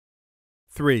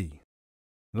3.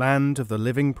 Land of the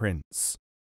Living Prince.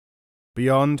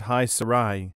 Beyond High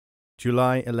Sarai,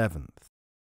 July 11th.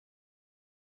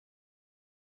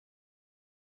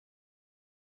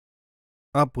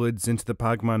 Upwards into the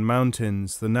Pagman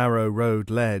Mountains the narrow road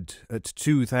led, at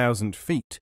 2,000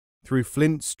 feet, through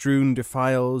flint-strewn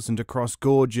defiles and across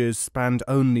gorges spanned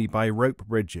only by rope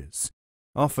bridges,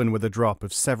 often with a drop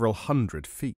of several hundred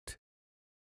feet.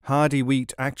 Hardy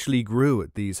wheat actually grew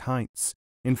at these heights,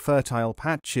 in fertile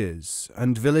patches,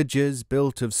 and villages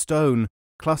built of stone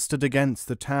clustered against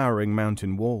the towering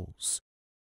mountain walls.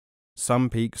 Some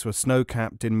peaks were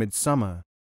snow-capped in midsummer,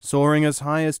 soaring as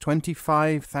high as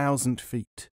 25,000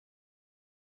 feet.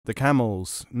 The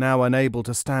camels, now unable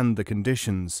to stand the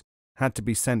conditions, had to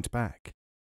be sent back.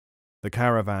 The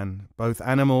caravan, both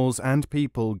animals and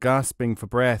people gasping for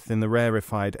breath in the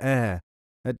rarefied air,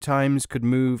 at times could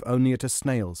move only at a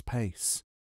snail's pace.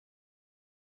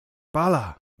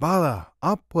 "Bala! Bala!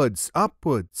 Upwards!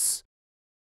 Upwards!"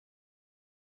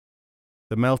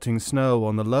 The melting snow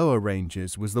on the lower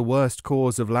ranges was the worst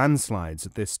cause of landslides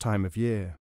at this time of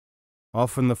year.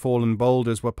 Often the fallen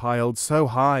boulders were piled so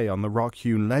high on the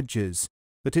rock-hewn ledges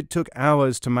that it took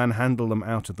hours to manhandle them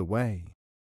out of the way.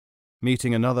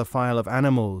 Meeting another file of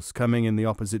animals coming in the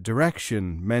opposite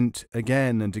direction meant,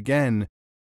 again and again,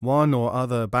 one or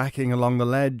other backing along the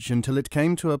ledge until it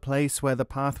came to a place where the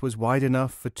path was wide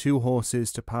enough for 2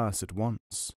 horses to pass at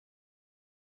once.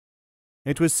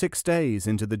 It was 6 days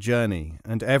into the journey,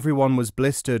 and everyone was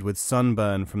blistered with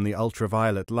sunburn from the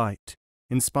ultraviolet light,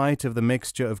 in spite of the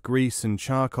mixture of grease and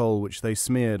charcoal which they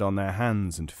smeared on their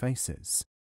hands and faces.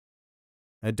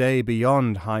 A day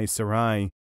beyond High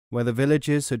Sarai, where the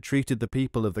villagers had treated the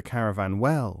people of the caravan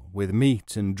well, with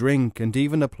meat and drink and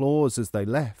even applause as they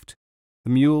left, the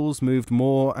mules moved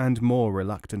more and more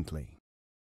reluctantly.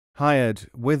 Hired,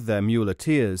 with their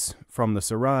muleteers, from the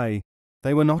Sarai,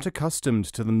 they were not accustomed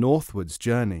to the northwards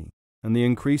journey, and the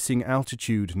increasing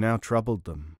altitude now troubled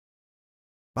them.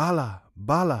 "Bala!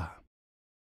 Bala!"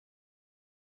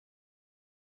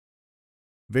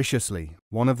 Viciously,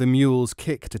 one of the mules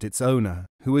kicked at its owner,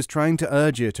 who was trying to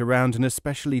urge it around an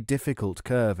especially difficult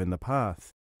curve in the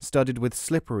path, studded with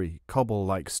slippery,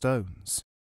 cobble-like stones.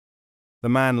 The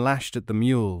man lashed at the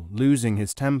mule, losing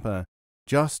his temper,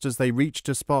 just as they reached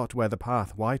a spot where the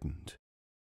path widened.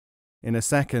 In a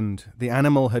second, the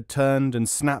animal had turned and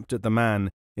snapped at the man,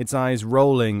 its eyes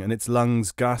rolling and its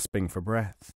lungs gasping for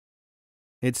breath.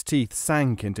 Its teeth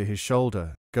sank into his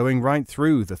shoulder, going right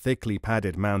through the thickly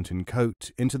padded mountain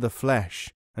coat into the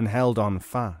flesh, and held on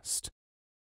fast.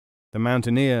 The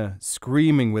mountaineer,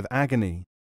 screaming with agony,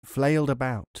 flailed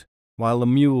about, while the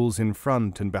mules in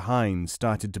front and behind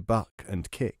started to buck and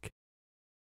kick.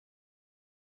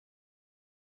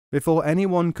 Before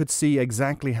anyone could see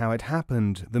exactly how it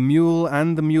happened, the mule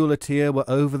and the muleteer were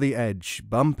over the edge,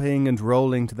 bumping and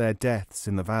rolling to their deaths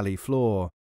in the valley floor,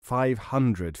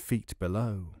 500 feet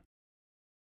below.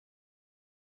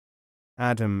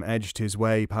 Adam edged his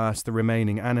way past the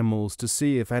remaining animals to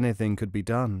see if anything could be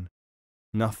done.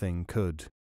 Nothing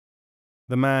could.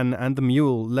 The man and the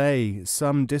mule lay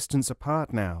some distance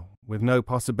apart now, with no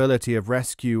possibility of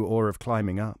rescue or of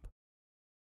climbing up.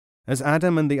 As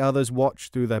Adam and the others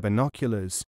watched through their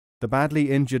binoculars, the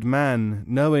badly injured man,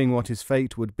 knowing what his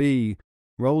fate would be,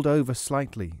 rolled over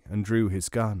slightly and drew his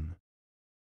gun.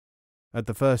 At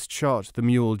the first shot, the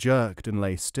mule jerked and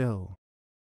lay still.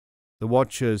 The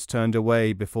watchers turned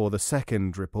away before the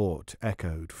second report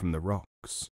echoed from the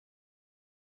rocks.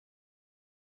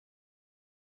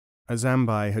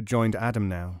 Azambai had joined Adam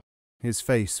now. His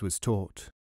face was taut.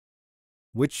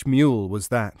 "Which mule was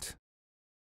that?"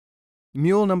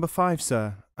 "Mule number 5,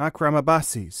 sir, Akram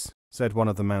Abbasi's," said one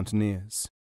of the mountaineers.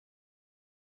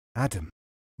 "Adam,"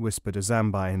 whispered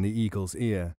Azambai in the eagle's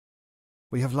ear,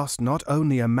 "we have lost not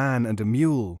only a man and a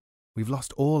mule, we've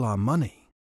lost all our money."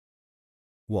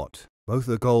 "What, both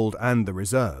the gold and the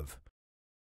reserve?"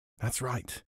 "That's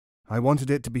right. I wanted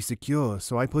it to be secure,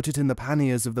 so I put it in the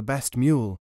panniers of the best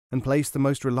mule, and placed the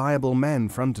most reliable men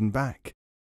front and back.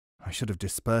 I should have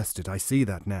dispersed it, I see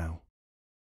that now."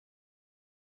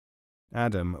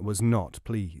 Adam was not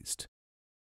pleased.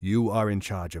 "You are in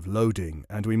charge of loading,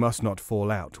 and we must not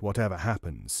fall out whatever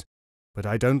happens. But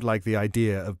I don't like the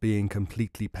idea of being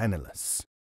completely penniless."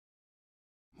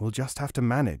 "We'll just have to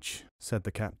manage," said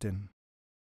the captain.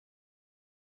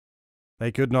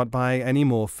 They could not buy any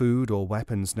more food or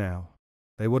weapons now.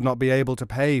 They would not be able to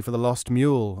pay for the lost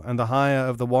mule and the hire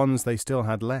of the ones they still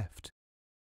had left.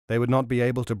 They would not be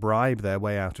able to bribe their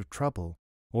way out of trouble,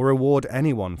 or reward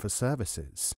anyone for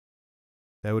services.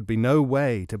 There would be no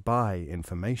way to buy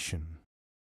information.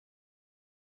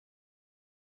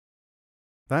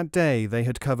 That day they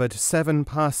had covered 7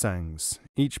 parsangs,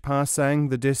 each parsang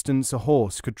the distance a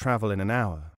horse could travel in an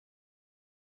hour.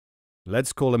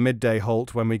 "Let's call a midday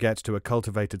halt when we get to a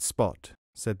cultivated spot,"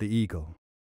 said the eagle.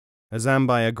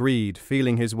 Azambai agreed,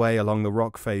 feeling his way along the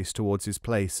rock face towards his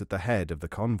place at the head of the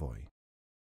convoy.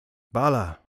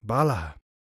 "Bala! Bala!"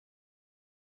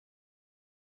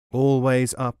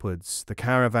 Always upwards, the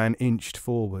caravan inched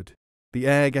forward, the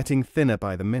air getting thinner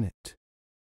by the minute.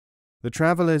 The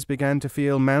travellers began to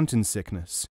feel mountain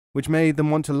sickness, which made them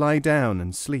want to lie down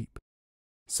and sleep.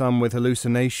 Some with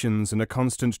hallucinations and a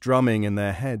constant drumming in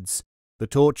their heads, the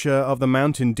torture of the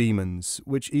mountain demons,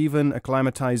 which even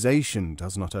acclimatization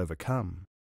does not overcome.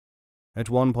 At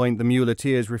one point the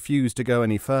muleteers refused to go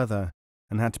any further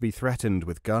and had to be threatened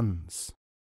with guns.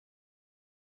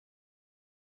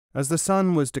 As the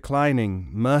sun was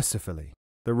declining mercifully,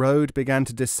 the road began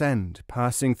to descend,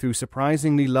 passing through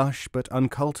surprisingly lush but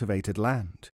uncultivated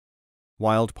land.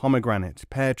 Wild pomegranate,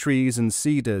 pear trees and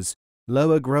cedars,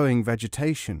 lower-growing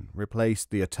vegetation replaced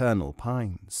the eternal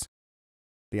pines.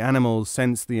 The animals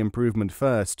sensed the improvement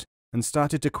first and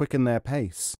started to quicken their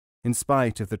pace, in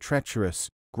spite of the treacherous,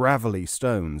 gravelly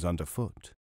stones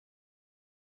underfoot.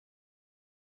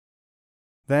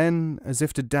 Then, as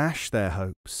if to dash their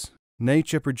hopes,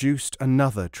 nature produced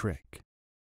another trick.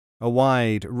 A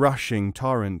wide, rushing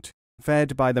torrent,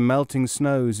 fed by the melting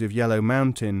snows of Yellow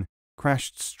Mountain,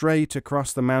 crashed straight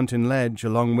across the mountain ledge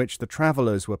along which the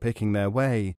travellers were picking their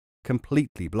way,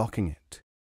 completely blocking it.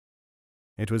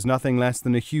 It was nothing less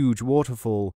than a huge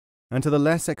waterfall, and to the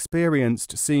less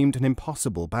experienced seemed an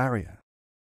impossible barrier.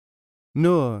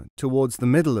 Nur, towards the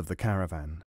middle of the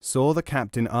caravan, saw the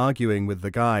captain arguing with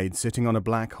the guide sitting on a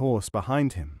black horse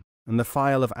behind him, and the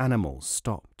file of animals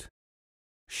stopped.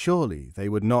 Surely they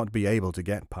would not be able to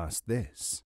get past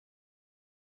this.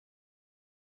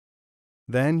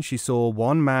 Then she saw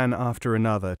one man after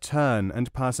another turn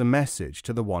and pass a message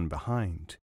to the one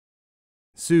behind.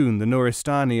 Soon the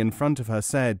Nuristani in front of her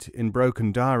said, in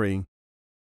broken Dari,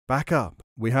 "Back up,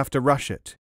 we have to rush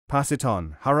it. Pass it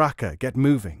on, haraka, get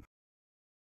moving."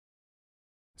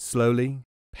 Slowly,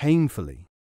 painfully,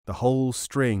 the whole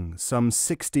string, some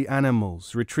 60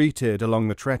 animals, retreated along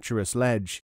the treacherous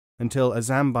ledge until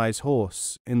Azambai's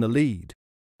horse, in the lead,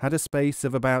 had a space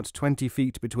of about 20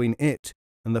 feet between it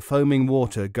and the foaming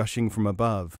water gushing from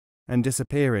above and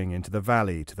disappearing into the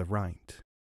valley to the right.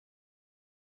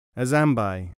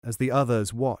 Azambai, as the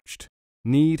others watched,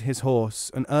 kneed his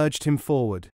horse and urged him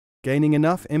forward, gaining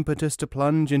enough impetus to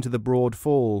plunge into the broad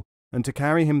fall and to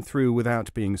carry him through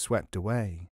without being swept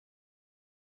away.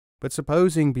 But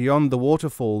supposing beyond the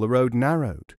waterfall the road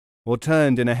narrowed, or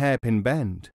turned in a hairpin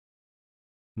bend?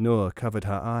 Nur covered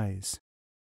her eyes.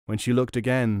 When she looked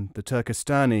again, the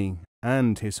Turkestani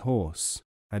and his horse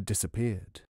had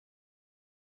disappeared.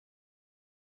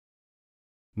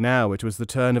 Now it was the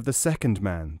turn of the second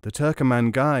man, the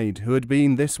Turkoman guide, who had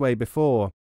been this way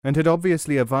before, and had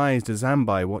obviously advised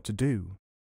Azambai what to do.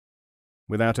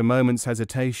 Without a moment's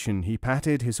hesitation, he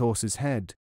patted his horse's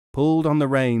head, pulled on the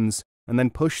reins, and then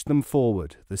pushed them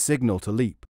forward, the signal to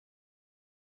leap.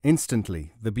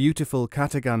 Instantly, the beautiful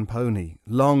Katagan pony,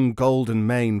 long golden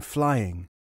mane flying,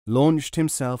 launched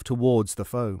himself towards the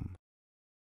foam.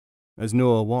 As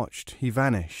Nur watched, he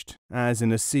vanished, as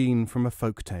in a scene from a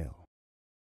folk tale.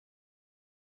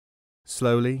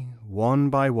 Slowly, one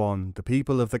by one, the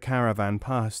people of the caravan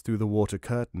passed through the water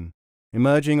curtain,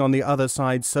 emerging on the other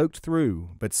side soaked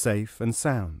through, but safe and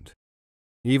sound.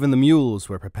 Even the mules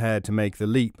were prepared to make the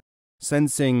leap,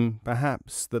 sensing,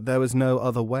 perhaps, that there was no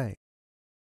other way.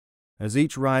 As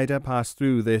each rider passed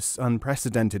through this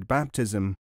unprecedented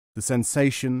baptism, the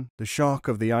sensation, the shock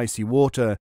of the icy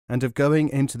water, and of going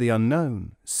into the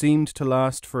unknown seemed to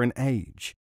last for an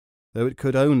age, though it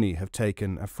could only have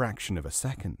taken a fraction of a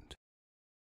second.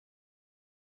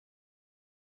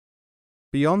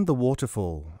 Beyond the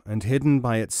waterfall, and hidden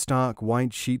by its stark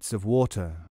white sheets of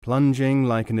water, plunging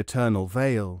like an eternal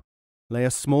veil, lay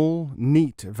a small,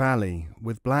 neat valley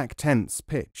with black tents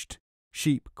pitched,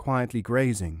 sheep quietly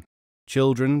grazing,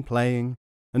 children playing,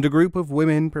 and a group of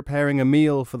women preparing a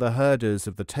meal for the herders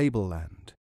of the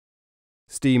tableland.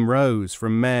 Steam rose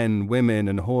from men, women,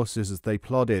 and horses as they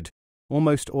plodded,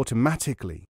 almost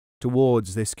automatically,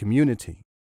 towards this community.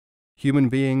 Human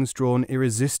beings drawn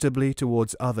irresistibly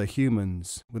towards other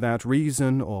humans, without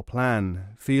reason or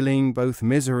plan, feeling both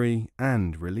misery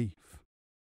and relief.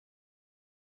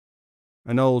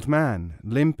 An old man,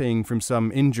 limping from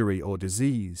some injury or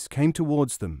disease, came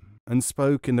towards them and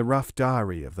spoke in the rough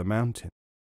Dari of the mountain.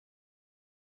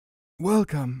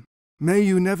 "Welcome. May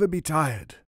you never be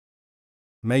tired."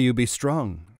 "May you be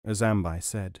strong," Azambai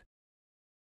said.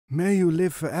 "May you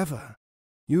live forever.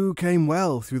 You came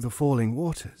well through the falling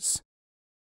waters.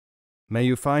 May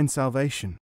you find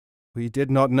salvation. We did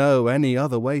not know any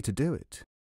other way to do it.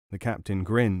 The captain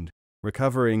grinned,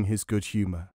 recovering his good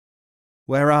humour.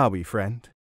 Where are we, friend?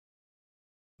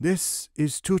 This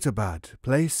is Tutabad,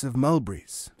 place of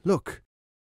mulberries. Look.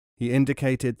 He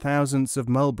indicated thousands of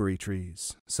mulberry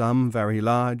trees, some very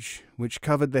large, which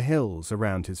covered the hills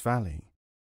around his valley.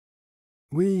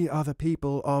 We are the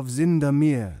people of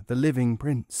Zindamir, the living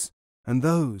prince, and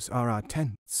those are our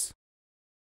tents.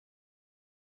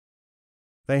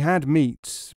 They had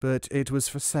meat, but it was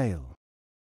for sale.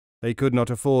 They could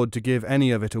not afford to give any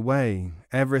of it away.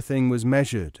 Everything was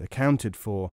measured, accounted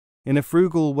for, in a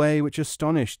frugal way which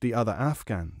astonished the other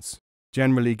Afghans,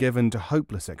 generally given to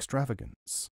hopeless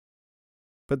extravagance.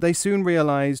 But they soon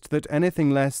realized that anything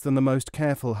less than the most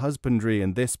careful husbandry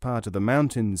in this part of the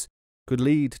mountains could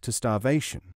lead to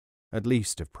starvation, at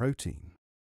least of protein.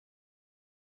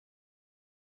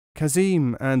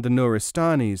 Kazim and the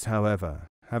Nuristanis, however,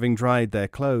 having dried their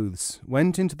clothes,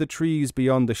 went into the trees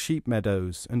beyond the sheep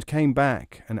meadows and came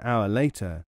back an hour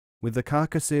later with the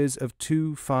carcasses of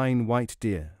 2 fine white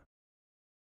deer.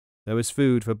 There was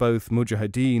food for both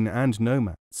mujahideen and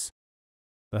nomads.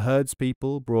 The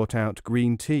herdspeople brought out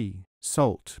green tea,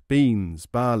 salt, beans,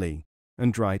 barley,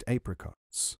 and dried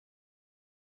apricots.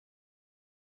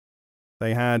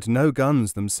 They had no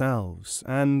guns themselves,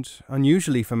 and,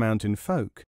 unusually for mountain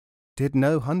folk, did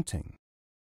no hunting.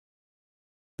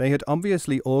 They had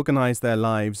obviously organized their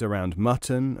lives around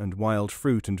mutton and wild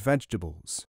fruit and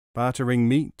vegetables, bartering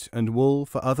meat and wool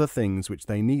for other things which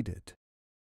they needed.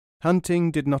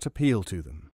 Hunting did not appeal to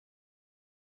them.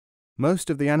 Most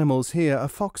of the animals here are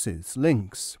foxes,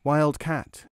 lynx, wild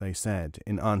cat, they said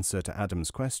in answer to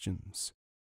Adam's questions.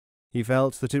 He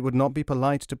felt that it would not be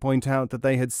polite to point out that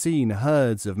they had seen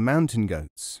herds of mountain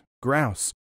goats,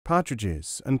 grouse,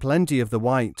 partridges, and plenty of the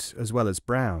white as well as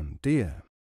brown deer.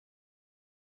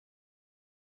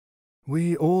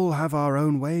 We all have our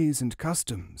own ways and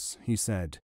customs, he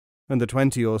said, and the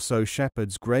 20 or so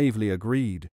shepherds gravely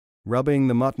agreed, rubbing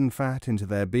the mutton fat into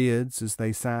their beards as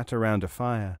they sat around a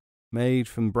fire made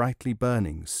from brightly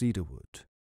burning cedar wood.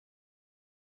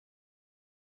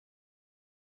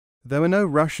 There were no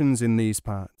Russians in these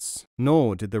parts,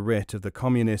 nor did the writ of the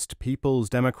Communist People's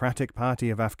Democratic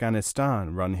Party of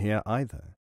Afghanistan run here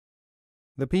either.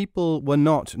 The people were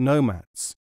not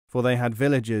nomads, for they had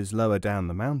villages lower down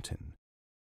the mountain.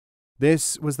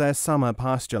 This was their summer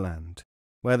pasture land,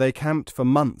 where they camped for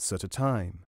months at a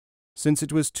time, since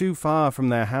it was too far from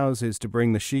their houses to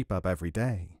bring the sheep up every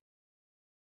day.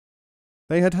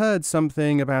 They had heard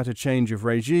something about a change of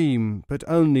regime, but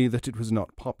only that it was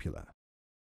not popular.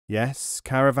 Yes,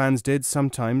 caravans did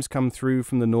sometimes come through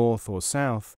from the north or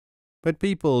south, but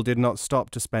people did not stop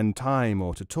to spend time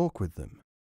or to talk with them.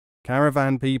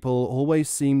 Caravan people always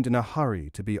seemed in a hurry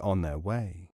to be on their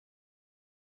way.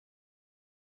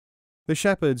 The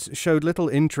shepherds showed little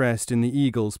interest in the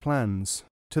eagle's plans.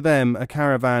 To them, a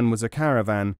caravan was a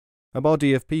caravan, a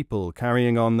body of people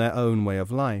carrying on their own way of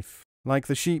life, like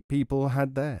the sheep people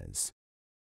had theirs.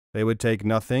 They would take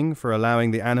nothing for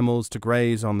allowing the animals to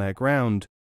graze on their ground,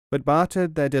 but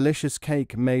bartered their delicious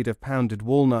cake made of pounded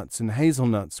walnuts and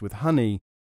hazelnuts with honey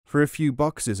for a few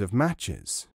boxes of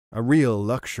matches, a real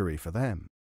luxury for them.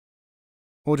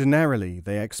 Ordinarily,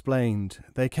 they explained,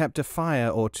 they kept a fire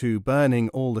or two burning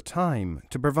all the time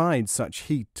to provide such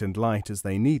heat and light as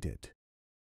they needed.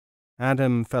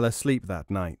 Adam fell asleep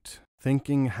that night,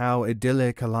 thinking how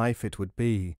idyllic a life it would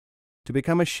be to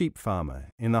become a sheep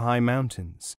farmer in the high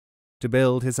mountains, to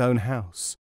build his own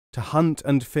house, to hunt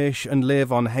and fish and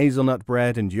live on hazelnut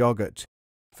bread and yogurt,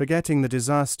 forgetting the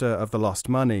disaster of the lost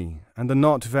money and the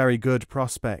not very good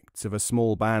prospects of a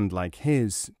small band like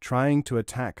his trying to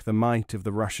attack the might of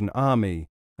the Russian army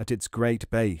at its great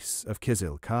base of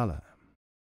Kizil Kala.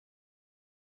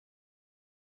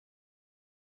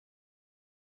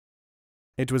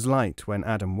 It was light when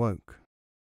Adam woke.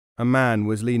 A man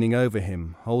was leaning over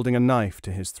him, holding a knife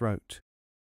to his throat.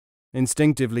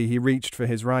 Instinctively he reached for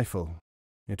his rifle.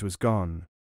 It was gone.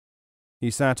 He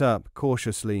sat up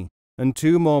cautiously, and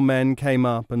 2 more men came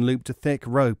up and looped a thick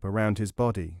rope around his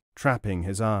body, trapping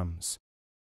his arms.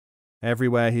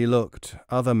 Everywhere he looked,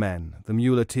 other men, the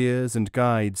muleteers and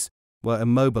guides, were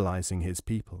immobilizing his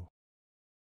people.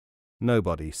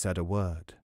 Nobody said a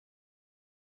word.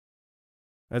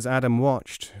 As Adam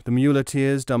watched, the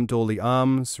muleteers dumped all the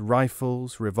arms,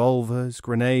 rifles, revolvers,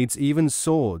 grenades, even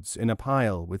swords in a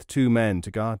pile with 2 men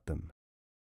to guard them.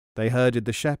 They herded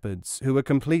the shepherds, who were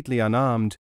completely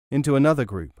unarmed, into another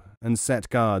group and set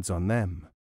guards on them.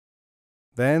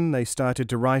 Then they started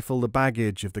to rifle the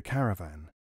baggage of the caravan.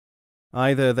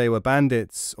 Either they were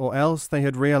bandits, or else they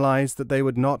had realized that they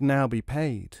would not now be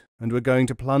paid, and were going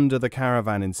to plunder the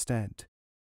caravan instead.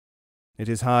 It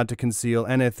is hard to conceal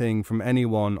anything from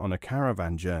anyone on a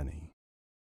caravan journey.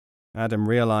 Adam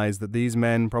realized that these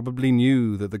men probably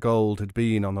knew that the gold had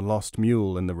been on the lost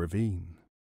mule in the ravine.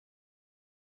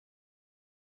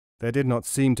 There did not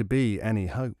seem to be any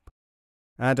hope.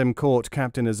 Adam caught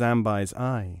Captain Azambai's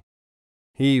eye.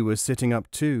 He was sitting up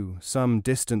too, some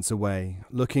distance away,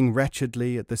 looking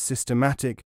wretchedly at the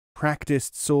systematic,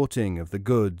 practiced sorting of the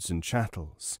goods and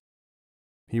chattels.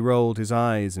 He rolled his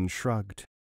eyes and shrugged.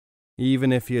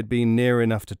 Even if he had been near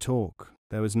enough to talk,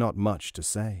 there was not much to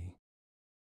say.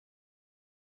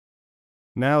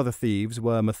 Now the thieves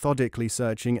were methodically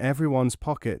searching everyone's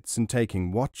pockets and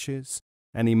taking watches,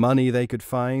 any money they could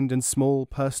find, and small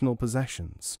personal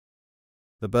possessions.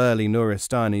 The burly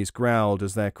Nuristanis growled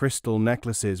as their crystal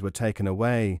necklaces were taken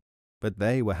away, but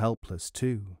they were helpless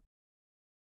too.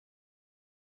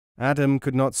 Adam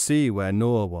could not see where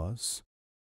Nur was.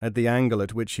 At the angle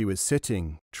at which he was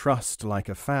sitting, trussed like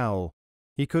a fowl,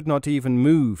 he could not even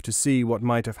move to see what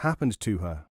might have happened to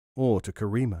her, or to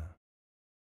Karima.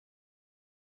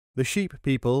 The sheep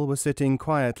people were sitting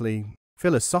quietly,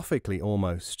 philosophically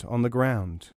almost, on the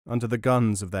ground, under the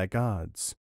guns of their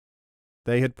guards.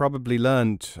 They had probably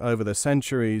learnt, over the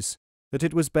centuries, that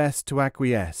it was best to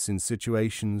acquiesce in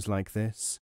situations like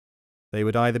this. They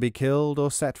would either be killed or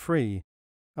set free.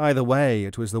 Either way,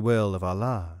 it was the will of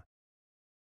Allah.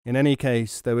 In any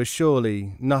case, there was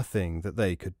surely nothing that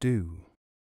they could do.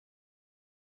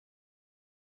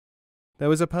 There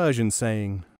was a Persian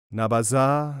saying,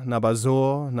 "Nabazar,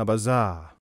 nabazor,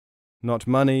 nabazar." Not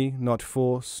money, not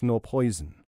force, nor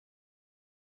poison.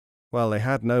 Well, they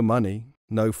had no money,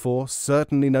 no force,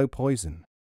 certainly no poison.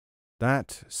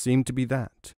 That seemed to be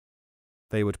that.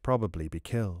 They would probably be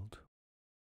killed.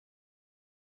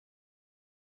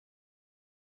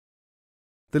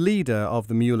 The leader of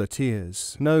the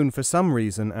muleteers, known for some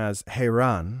reason as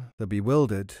Hayran, the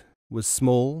Bewildered, was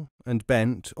small and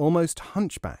bent, almost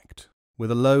hunchbacked,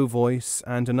 with a low voice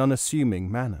and an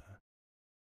unassuming manner.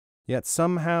 Yet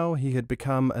somehow he had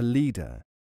become a leader,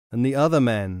 and the other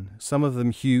men, some of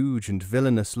them huge and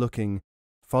villainous-looking,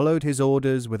 followed his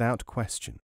orders without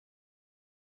question.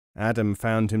 Adam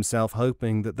found himself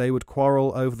hoping that they would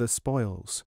quarrel over the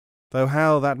spoils, though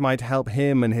how that might help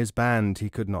him and his band he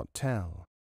could not tell.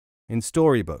 In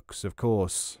storybooks, of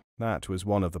course, that was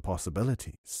one of the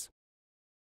possibilities.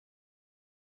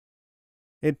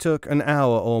 It took an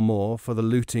hour or more for the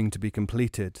looting to be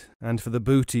completed, and for the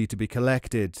booty to be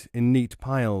collected in neat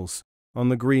piles on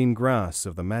the green grass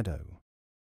of the meadow.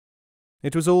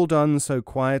 It was all done so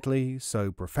quietly,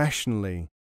 so professionally,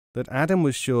 that Adam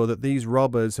was sure that these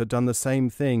robbers had done the same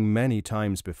thing many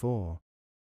times before.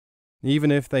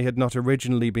 Even if they had not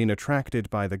originally been attracted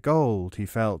by the gold, he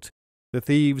felt, the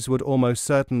thieves would almost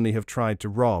certainly have tried to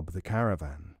rob the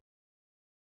caravan.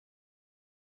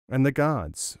 And the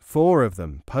guards, 4 of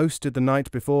them, posted the night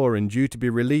before and due to be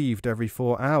relieved every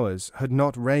 4 hours, had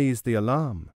not raised the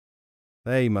alarm.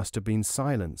 They must have been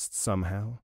silenced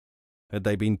somehow. Had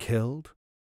they been killed?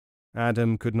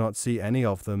 Adam could not see any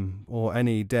of them, or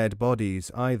any dead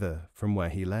bodies either, from where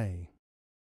he lay.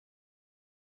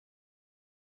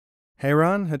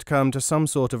 Hayran had come to some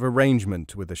sort of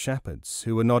arrangement with the shepherds,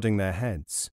 who were nodding their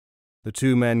heads. The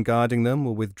 2 men guarding them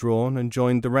were withdrawn and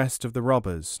joined the rest of the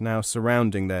robbers, now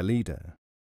surrounding their leader.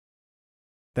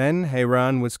 Then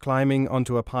Hayran was climbing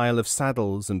onto a pile of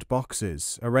saddles and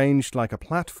boxes, arranged like a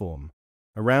platform,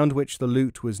 around which the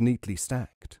loot was neatly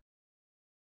stacked.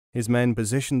 His men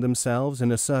positioned themselves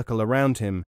in a circle around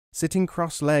him, sitting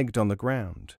cross-legged on the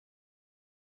ground.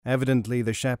 Evidently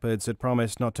the shepherds had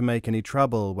promised not to make any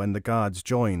trouble when the guards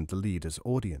joined the leader's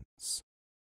audience.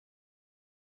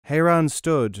 Hayran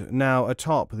stood, now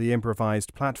atop the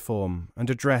improvised platform, and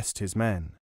addressed his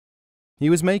men. He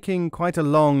was making quite a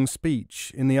long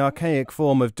speech in the archaic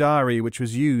form of Dari which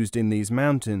was used in these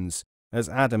mountains, as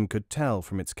Adam could tell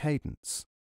from its cadence.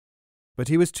 But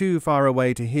he was too far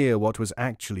away to hear what was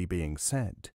actually being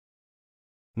said.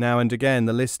 Now and again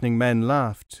the listening men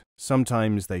laughed,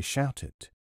 sometimes they shouted.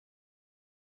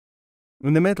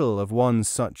 In the middle of one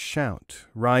such shout,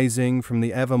 rising from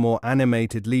the ever more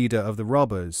animated leader of the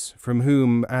robbers, from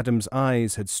whom Adam's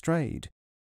eyes had strayed,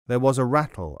 there was a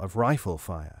rattle of rifle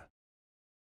fire.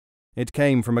 It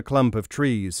came from a clump of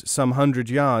trees some 100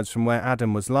 yards from where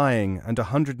Adam was lying and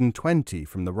 120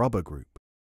 from the robber group.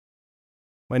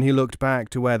 When he looked back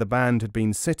to where the band had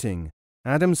been sitting,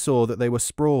 Adam saw that they were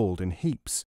sprawled in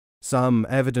heaps, some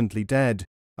evidently dead,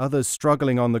 others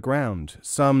struggling on the ground,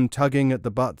 some tugging at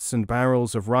the butts and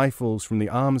barrels of rifles from the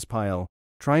arms pile,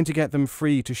 trying to get them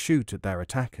free to shoot at their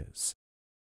attackers.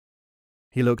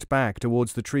 He looked back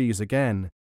towards the trees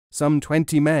again. Some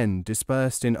 20 men,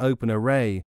 dispersed in open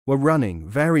array, were running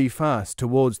very fast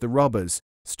towards the robbers,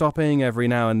 stopping every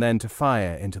now and then to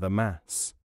fire into the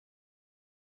mass.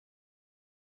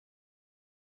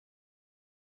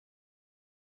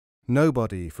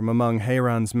 Nobody from among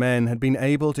Hayran's men had been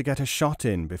able to get a shot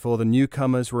in before the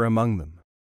newcomers were among them.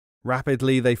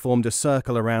 Rapidly they formed a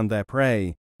circle around their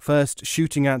prey, first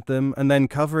shooting at them and then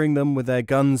covering them with their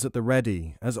guns at the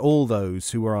ready, as all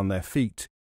those who were on their feet,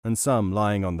 and some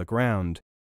lying on the ground,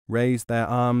 raised their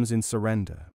arms in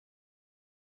surrender.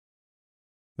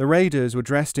 The raiders were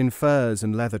dressed in furs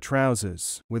and leather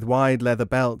trousers, with wide leather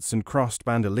belts and crossed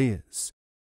bandoliers.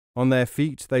 On their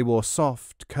feet they wore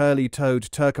soft, curly-toed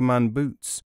Turkoman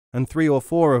boots, and 3 or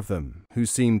 4 of them, who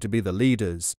seemed to be the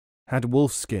leaders, had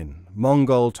wolfskin,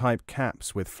 Mongol-type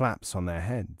caps with flaps on their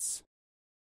heads.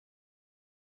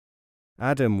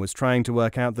 Adam was trying to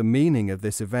work out the meaning of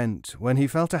this event when he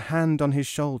felt a hand on his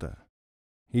shoulder.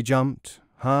 He jumped,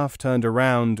 half turned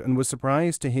around, and was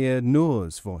surprised to hear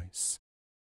Noor's voice.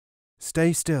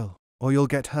 "Stay still, or you'll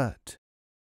get hurt."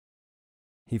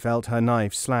 He felt her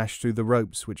knife slash through the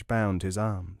ropes which bound his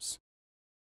arms.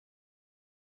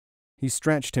 He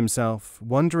stretched himself,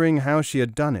 wondering how she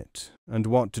had done it and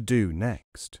what to do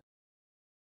next.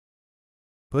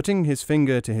 Putting his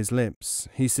finger to his lips,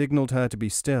 he signalled her to be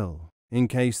still, in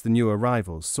case the new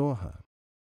arrivals saw her.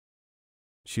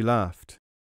 She laughed.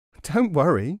 "Don't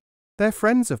worry, they're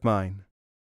friends of mine."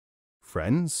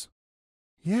 "Friends?"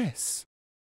 "Yes."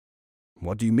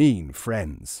 "What do you mean,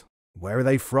 friends? Where are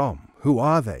they from? Who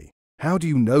are they? How do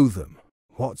you know them?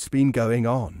 What's been going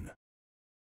on?"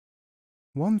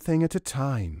 "One thing at a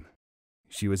time."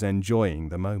 She was enjoying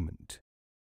the moment.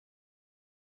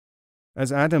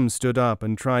 As Adam stood up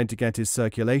and tried to get his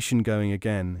circulation going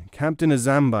again, Captain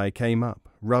Azambai came up,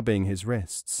 rubbing his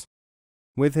wrists.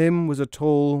 With him was a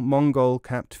tall,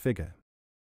 Mongol-capped figure.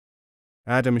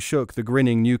 Adam shook the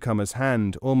grinning newcomer's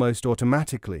hand almost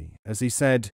automatically as he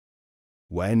said,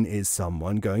 "When is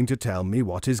someone going to tell me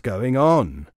what is going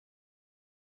on?"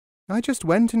 "I just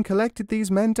went and collected these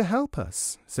men to help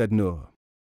us," said Noor.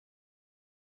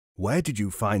 "Where did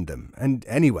you find them? And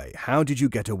anyway, how did you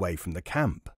get away from the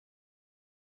camp?"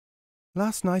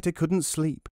 "Last night I couldn't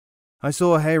sleep. I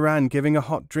saw Hayran giving a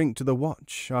hot drink to the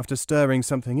watch after stirring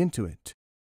something into it.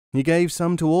 He gave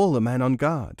some to all the men on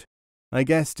guard. I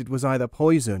guessed it was either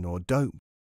poison or dope.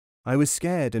 I was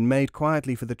scared and made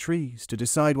quietly for the trees to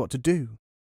decide what to do.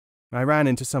 I ran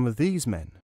into some of these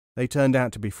men. They turned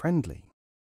out to be friendly."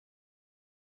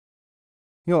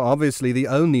 "You're obviously the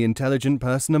only intelligent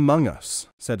person among us,"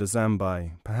 said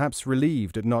Azambai, perhaps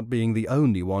relieved at not being the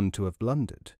only one to have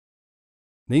blundered.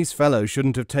 "These fellows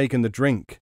shouldn't have taken the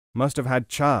drink. Must have had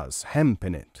chars, hemp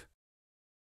in it."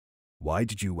 "Why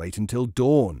did you wait until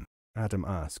dawn?" Adam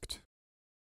asked.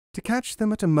 "To catch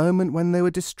them at a moment when they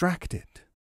were distracted."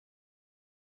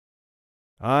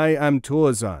 "I am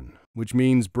Turzan, which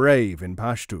means brave in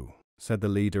Pashto," said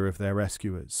the leader of their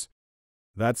rescuers.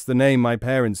 "That's the name my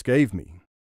parents gave me."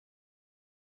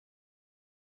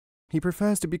 "He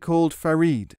prefers to be called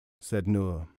Farid," said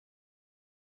Noor.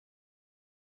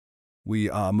 "We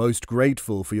are most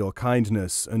grateful for your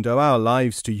kindness and owe our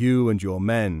lives to you and your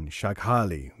men,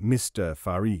 Shaghali, Mr.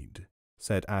 Farid,"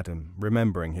 said Adam,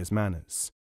 remembering his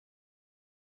manners.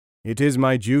 "It is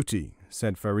my duty,"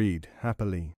 said Farid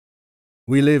happily.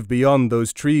 "We live beyond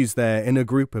those trees there in a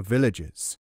group of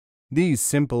villages. These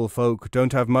simple folk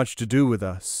don't have much to do with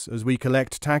us, as we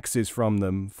collect taxes from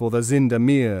them for the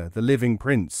Zindamir, the living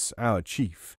prince, our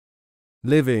chief.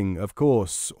 Living, of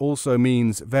course, also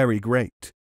means very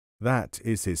great. That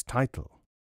is his title."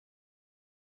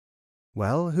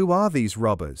 "Well, who are these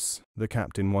robbers?" the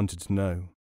captain wanted to know.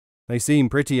 "They seem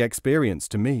pretty experienced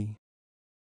to me."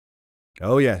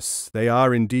 "Oh yes, they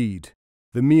are indeed.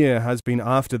 The Mir has been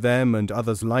after them and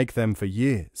others like them for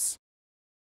years."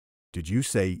 "Did you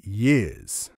say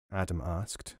years?" Adam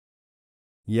asked.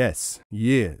 "Yes,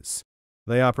 years.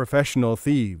 They are professional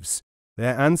thieves.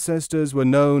 Their ancestors were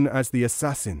known as the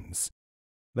Assassins.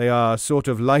 They are sort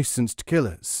of licensed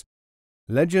killers.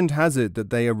 Legend has it that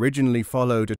they originally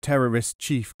followed a terrorist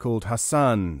chief called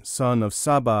Hassan, son of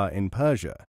Sabah in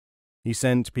Persia. He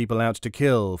sent people out to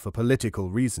kill for political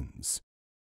reasons.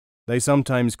 They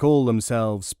sometimes call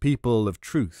themselves People of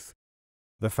Truth.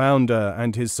 The founder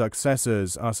and his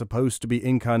successors are supposed to be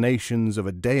incarnations of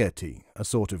a deity, a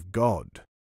sort of god."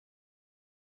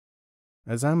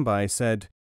 Azambai said,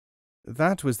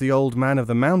 "That was the old man of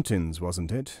the mountains,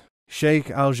 wasn't it? Sheikh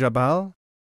al-Jabal?"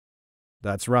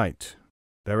 "That's right.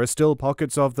 There are still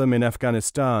pockets of them in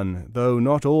Afghanistan, though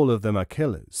not all of them are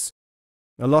killers.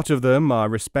 A lot of them are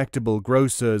respectable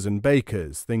grocers and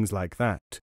bakers, things like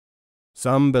that.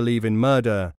 Some believe in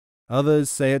murder, others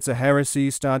say it's a heresy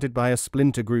started by a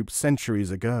splinter group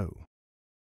centuries ago.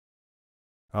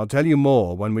 I'll tell you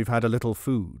more when we've had a little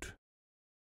food.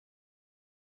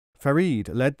 Farid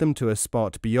led them to a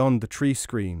spot beyond the tree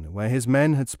screen where his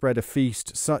men had spread a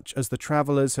feast such as the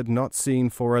travellers had not seen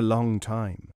for a long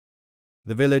time.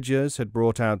 The villagers had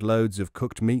brought out loads of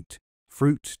cooked meat,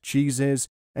 fruit, cheeses,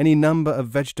 any number of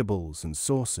vegetables and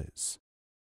sauces.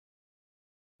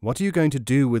 "What are you going to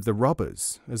do with the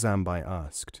robbers?" Azambai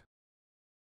asked.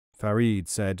 Farid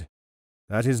said,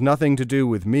 "That is nothing to do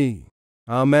with me.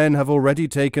 Our men have already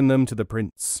taken them to the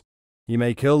prince. He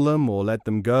may kill them or let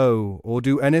them go or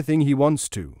do anything he wants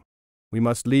to. We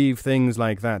must leave things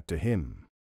like that to him."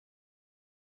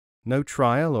 "No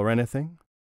trial or anything?"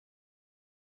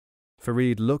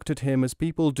 Farid looked at him as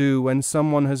people do when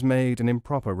someone has made an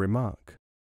improper remark.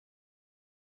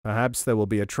 "Perhaps there will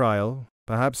be a trial,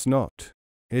 perhaps not.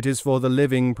 It is for the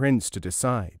living prince to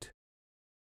decide."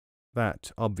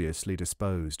 That obviously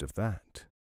disposed of that.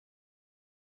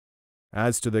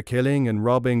 "As to the killing and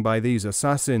robbing by these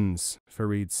assassins,"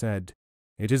 Farid said,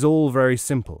 "it is all very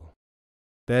simple.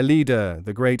 Their leader,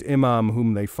 the great imam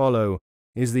whom they follow,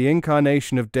 is the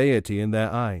incarnation of deity in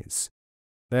their eyes.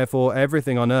 Therefore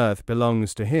everything on earth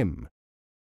belongs to him.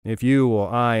 If you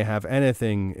or I have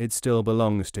anything, it still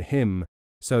belongs to him,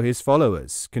 so his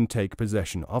followers can take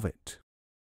possession of it."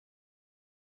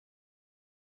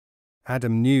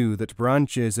 Adam knew that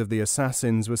branches of the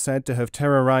assassins were said to have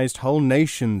terrorized whole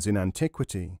nations in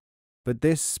antiquity, but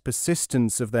this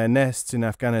persistence of their nests in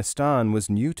Afghanistan was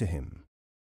new to him.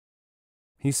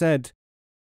 He said,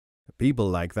 "People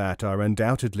like that are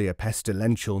undoubtedly a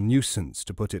pestilential nuisance,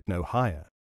 to put it no higher.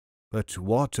 But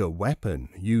what a weapon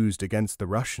used against the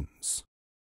Russians."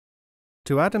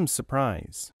 To Adam's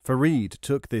surprise, Farid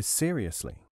took this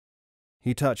seriously.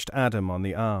 He touched Adam on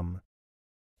the arm.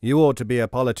 "You ought to be a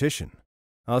politician.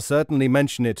 I'll certainly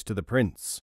mention it to the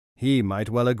prince. He might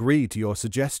well agree to your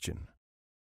suggestion."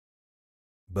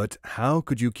 "But how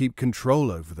could you keep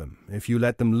control over them if you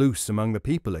let them loose among the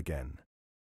people again?"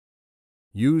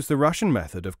 "Use the Russian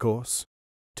method, of course.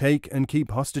 Take and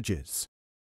keep hostages.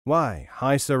 Why,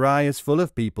 High Sarai is full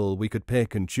of people we could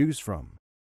pick and choose from.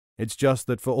 It's just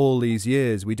that for all these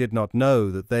years we did not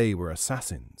know that they were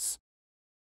assassins."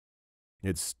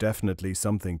 "It's definitely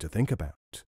something to think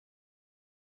about."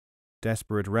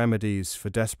 Desperate remedies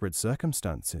for desperate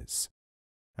circumstances.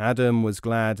 Adam was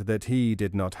glad that he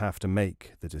did not have to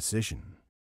make the decision.